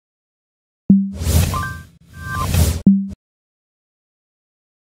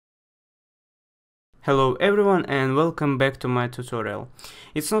Hello everyone and welcome back to my tutorial.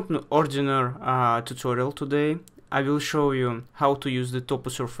 It's not an ordinary tutorial today. I will show you how to use the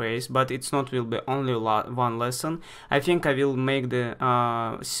Toposurface, but it's not will be only one lesson. I think I will make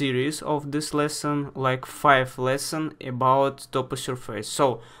the series of this lesson, like 5 lessons about Toposurface.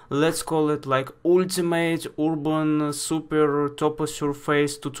 So let's call it like ultimate urban super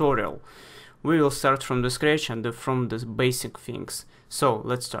Toposurface tutorial. We will start from the scratch and from the basic things. So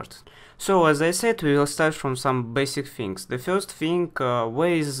let's start. So as I said, we will start from some basic things. The first thing,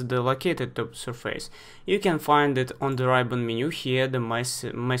 where is the located Toposurface? You can find it on the ribbon menu here, the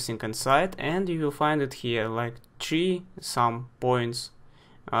missing inside, and you will find it here like 3 some points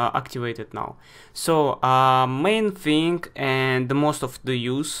activated now. So main thing and the most of the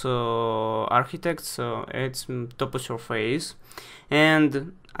use architects, it's Toposurface,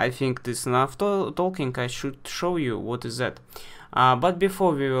 and I think this enough talking. I should show you what is that. But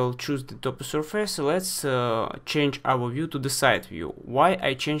before we will choose the Toposurface, let's change our view to the side view. Why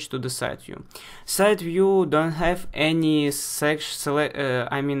I changed to the side view? Side view don't have any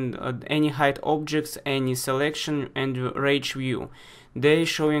any height objects, any selection and range view. They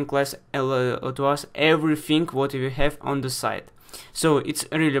showing to us everything what we have on the side. So it's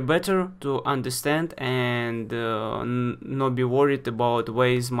really better to understand and not be worried about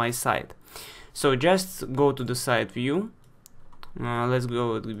where is my side. So just go to the side view. Let's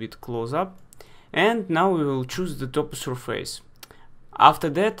go a little bit close up, and now we will choose the Toposurface. After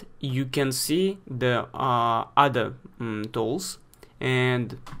that you can see the other tools,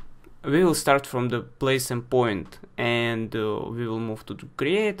 and we will start from the place and point, and we will move to the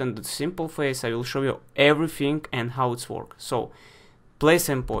create and the simple face. I will show you everything and how it's works. So place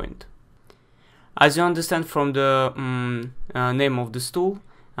and point. As you understand from the name of this tool,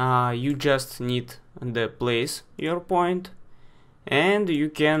 you just need the place your point, and you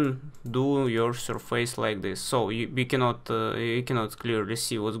can do your surface like this. So you cannot clearly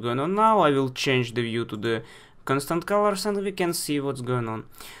see what's going on. Now I will change the view to the constant colors and we can see what's going on.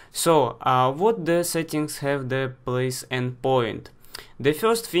 So what the settings have the place and point? The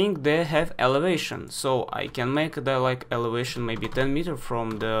first thing, they have elevation, so I can make the like elevation maybe 10 meters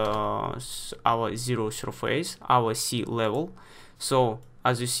from the our zero surface, our sea level. So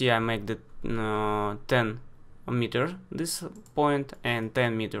as you see, I make the 10 meter this point and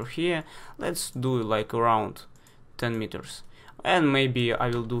 10 meter here. Let's do like around 10 meters, and maybe I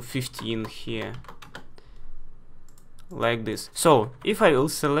will do 15 here like this. So if I will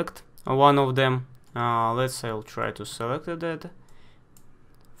select one of them, let's say I'll try to select that,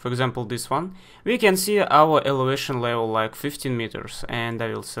 for example this one, we can see our elevation level like 15 meters, and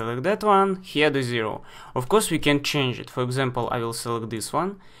I will select that one, here the 0. Of course we can change it. For example, I will select this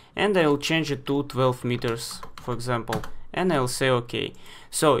one and I will change it to 12 meters, for example, and I'll say OK.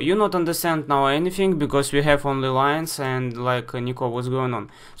 So you not understand now anything because we have only lines and like Nico, what's going on.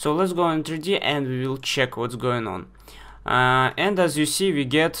 So let's go in 3D and we will check what's going on. And as you see, we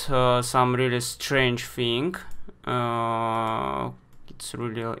get some really strange thing.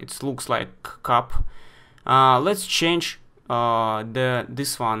 It looks like cup. Let's change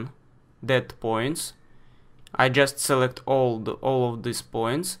this one, that points. I just select all of these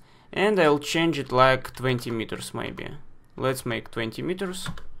points, and I'll change it like 20 meters maybe. Let's make 20 meters,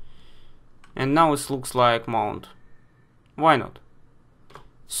 and now it looks like mount. Why not?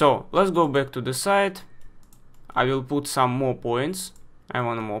 So let's go back to the side. I will put some more points. I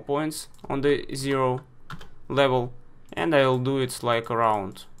want more points on the 0 level, and I'll do it like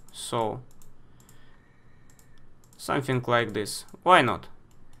around, so something like this. Why not?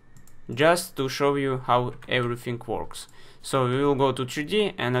 Just to show you how everything works. So we will go to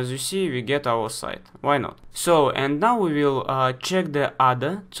 3D, and as you see, we get our site. Why not? So, and now we will check the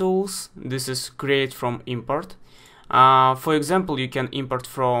other tools. This is create from import. For example, you can import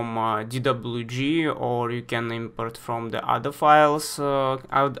from DWG, or you can import from the other files,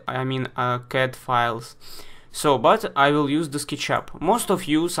 CAD files. So, but I will use the SketchUp. Most of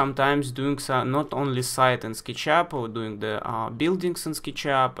you sometimes doing not only site and SketchUp, or doing the buildings in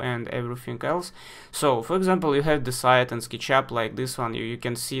SketchUp and everything else. So, for example, you have the site and SketchUp like this one. You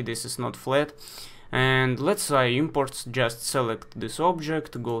can see this is not flat. And let's say import. Just select this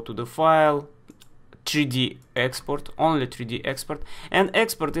object, go to the file, 3D export, only 3D export, and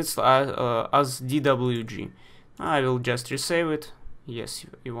export it as DWG. I will just resave it. Yes,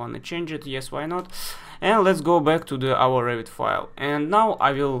 you want to change it, yes, why not? And let's go back to our Revit file, and now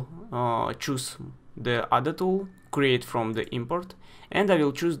I will choose the other tool, create from the import, and I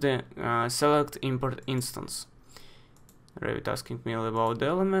will choose the select import instance. Revit asking me about the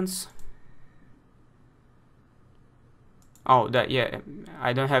elements. Oh, that, yeah,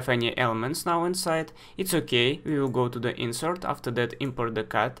 I don't have any elements now inside. It's okay, we will go to the insert. After that, import the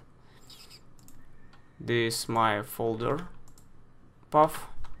CAD. This is my folder path,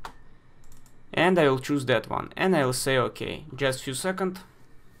 and I will choose that one, and I will say okay. Just few seconds.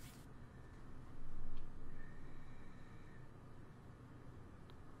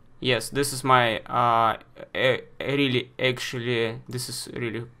 Yes, this is my this is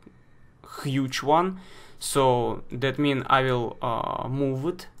really huge one. So that means I will move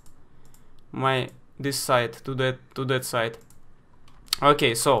it, this side to that side.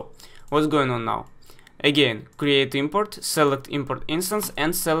 Okay, so what's going on now? Again, create import, select import instance,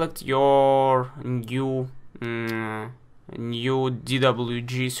 and select your new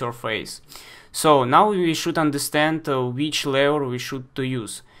DWG surface. So now we should understand which layer we should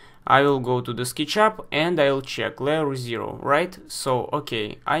use. I will go to the SketchUp and I will check layer 0, right? So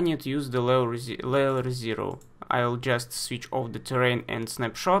okay, I need to use the layer 0. I'll just switch off the terrain and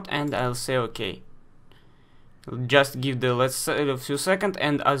snapshot, and I'll say okay. Just give the a few seconds,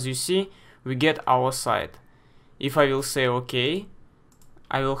 and as you see, we get our site. If I will say okay,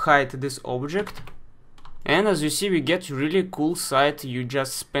 I will hide this object, and as you see, we get really cool site. You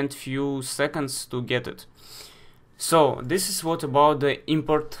just spent few seconds to get it. So this is what about the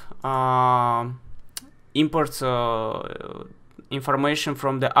import information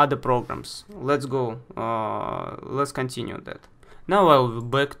from the other programs. Let's go. Let's continue that. Now I'll be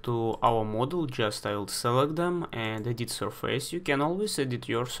back to our model. Just I will select them and edit surface. You can always edit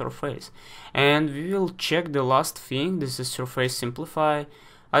your surface, and we will check the last thing. This is surface simplify.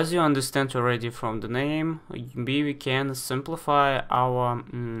 As you understand already from the name, we can simplify our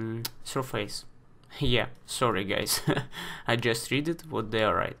surface. Yeah, sorry guys, I just read it what they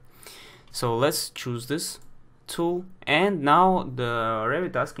are right. So let's choose this tool, and now the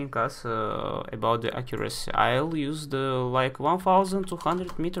Revit asking us about the accuracy. I'll use the like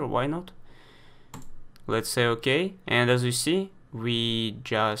 1200 meter, why not? Let's say okay, and as you see, we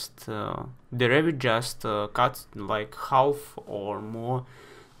just the Revit just cut like half or more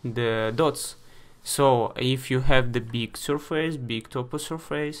the dots. So if you have the big surface, big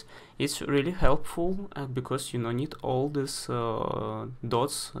Toposurface, it's really helpful because you don't need all these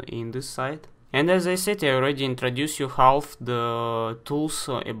dots in this side. And as I said, I already introduced you half the tools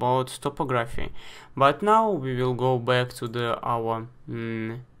about topography. But now we will go back to our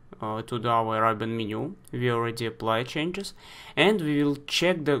ribbon menu. We already applied changes, and we will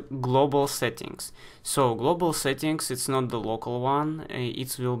check the global settings. So global settings, it's not the local one.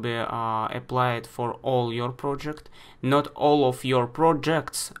 It will be applied for all your project, not all of your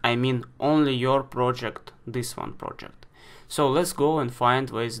projects. I mean only your project, this one project. So let's go and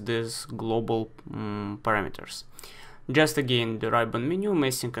find with these global parameters. Just again the ribbon menu,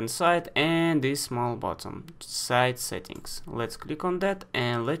 missing inside, and this small button, site settings. Let's click on that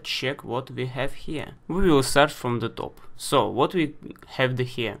and let's check what we have here. We will start from the top. So what we have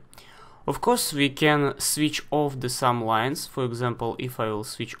here? Of course we can switch off some lines. For example, if I will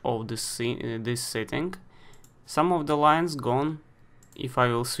switch off this setting, some of the lines gone. If I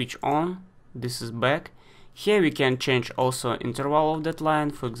will switch on, this is back. Here we can change also interval of that line.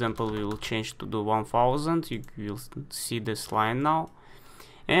 For example, we will change to the 1000. You will see this line now.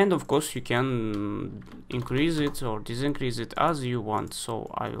 And of course you can increase it or disincrease it as you want. So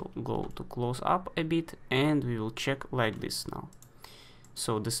I will go to close up a bit, and we will check like this now.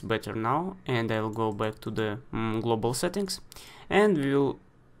 So this is better now, and I will go back to the global settings, and we will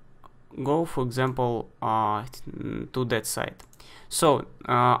go, for example, to that side. So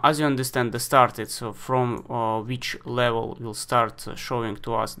as you understand, the started, so from which level will start showing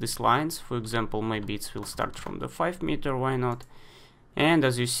to us these lines. For example, maybe it will start from the 5 meter, why not? And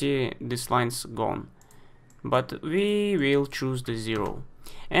as you see, this line's gone, but we will choose the 0.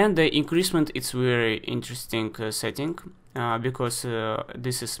 And the increment, it's very interesting setting, because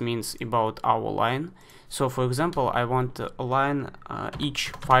this means about our line. So for example, I want a line each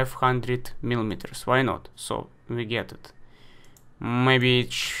 500 millimeters, why not? So we get it. Maybe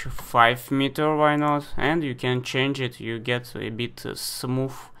each 5 meter, why not? And you can change it, you get a bit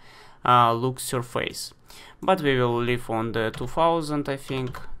smooth look surface. But we will leave on the 2000, I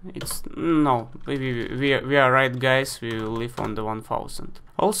think. It's no, we are right, guys. We will leave on the 1000.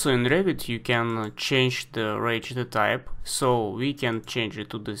 Also in Revit you can change the range, the type, so we can change it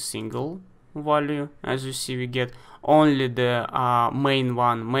to the single value. As you see, we get only the main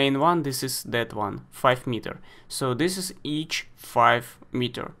one. This is that one, 5 meter. So this is each 5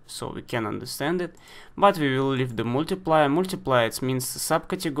 meter, so we can understand it. But we will leave the multiply. It means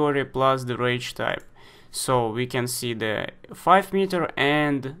subcategory plus the range type. So we can see the 5 meter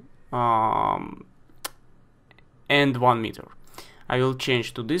and and 1 meter. I will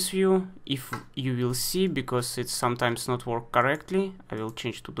change to this view. If you will see, because it's sometimes not work correctly, I will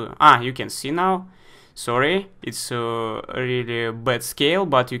change to the you can see now. Sorry, it's a really bad scale,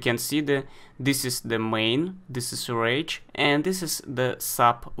 but you can see this is the main, this is range, and this is the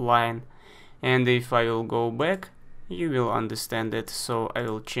sub line. And if I will go back, you will understand it. So I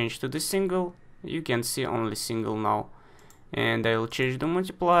will change to the single. You can see only single now. And I will change the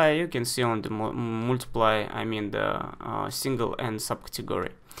multiply. You can see on the multiply, I mean the single and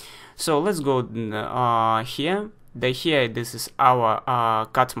subcategory. So let's go here. Here this is our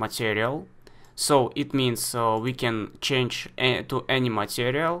cut material. So it means we can change to any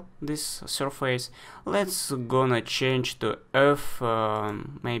material this surface. Let's gonna change to earth.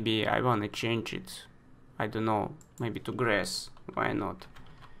 Maybe I wanna change it, I don't know, maybe to grass. Why not?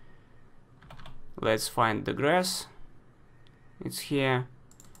 Let's find the grass. It's here.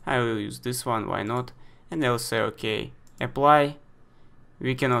 I will use this one, why not? And I'll say okay, apply.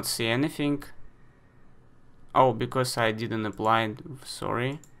 We cannot see anything. Oh, because I didn't apply it,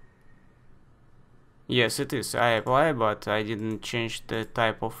 sorry. Yes, it is. I apply, but I didn't change the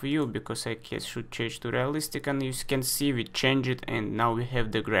type of view because I should change to realistic, and you can see we change it and now we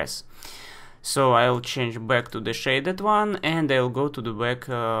have the grass. So I'll change back to the shaded one, and I'll go to the back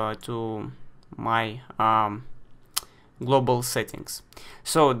to my global settings.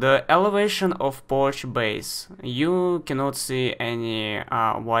 So the elevation of porch base, you cannot see any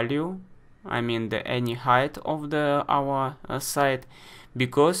value, I mean any height of the our site,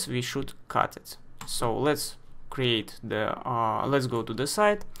 because we should cut it. So let's create the let's go to the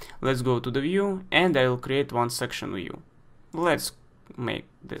site, let's go to the view, and I'll create one section view. Let's make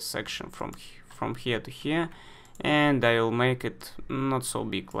this section from here to here, and I'll make it not so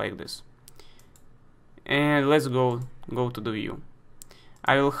big like this. And let's go to the view.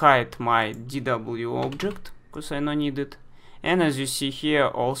 I will hide my DW object because I don't need it. And as you see here,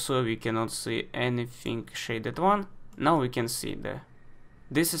 also we cannot see anything shaded one. Now we can see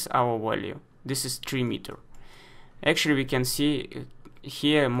this is our value. This is 3 meter. Actually, we can see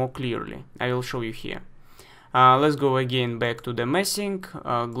here more clearly. I will show you here. Let's go again back to the meshing,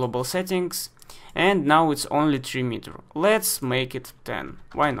 global settings, and now it's only 3 meter. Let's make it 10.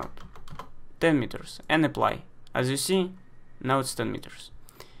 Why not? 10 meters and apply. As you see, now it's 10 meters.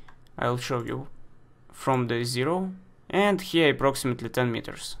 I'll show you from the 0, and here approximately 10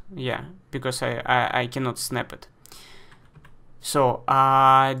 meters. Yeah, because I cannot snap it. So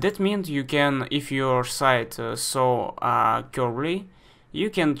that means you can, if your site so curvy,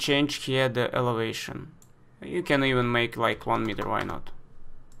 you can change here the elevation. You can even make like 1 meter, why not?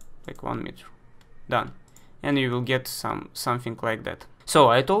 Like 1 meter. Done. And you will get something like that. So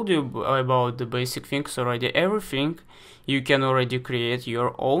I told you about the basic things already. Everything you can already create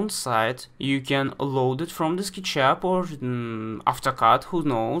your own site. You can load it from the SketchUp or AutoCAD, who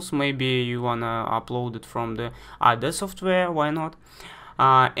knows, maybe you wanna upload it from the other software, why not?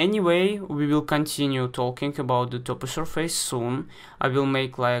 Anyway, we will continue talking about the Toposurface soon. I will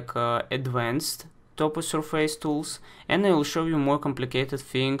make like advanced Toposurface tools, and I will show you more complicated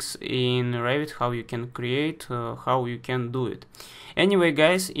things in Revit, how you can create, how you can do it. Anyway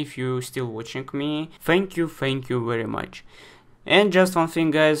guys, if you still watching me, thank you very much. And just one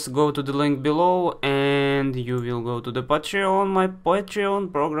thing guys, go to the link below and you will go to the Patreon. My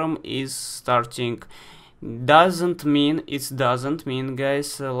Patreon program is starting. Doesn't mean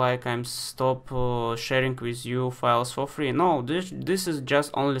guys like I'm stop sharing with you files for free. No, this is just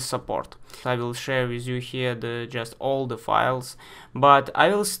only support. I will share with you here just all the files, but I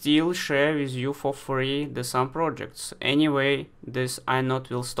will still share with you for free some projects. Anyway, this I not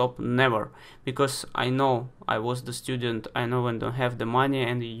will stop never, because I know I was the student, I know when don't have the money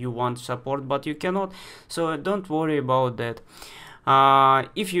and you want support but you cannot, so don't worry about that.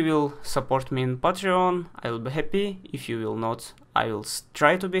 If you will support me in Patreon, I will be happy. If you will not, I will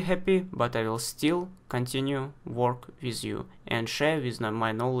try to be happy, but I will still continue work with you and share with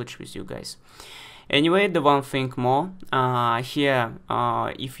my knowledge with you guys. Anyway, the one thing more, here,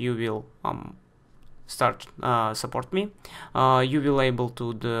 if you will start support me, you will able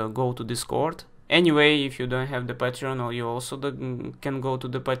to go to Discord. Anyway, if you don't have the Patreon, or you also can go to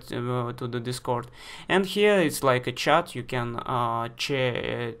the Discord, and here it's like a chat. You can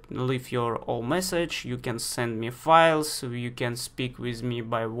leave your own message, you can send me files, you can speak with me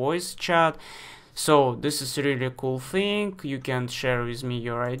by voice chat. So this is a really cool thing. You can share with me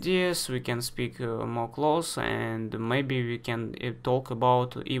your ideas, we can speak more close, and maybe we can talk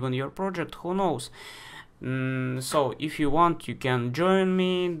about even your project, who knows. So if you want, you can join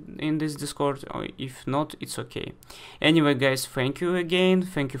me in this Discord, or if not, it's okay. Anyway guys, thank you again,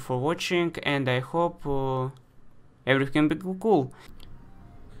 thank you for watching, and I hope everything be cool.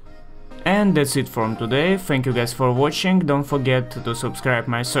 And that's it from today. Thank you guys for watching. Don't forget to subscribe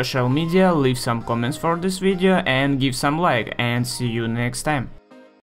my social media, leave some comments for this video and give some like, and see you next time.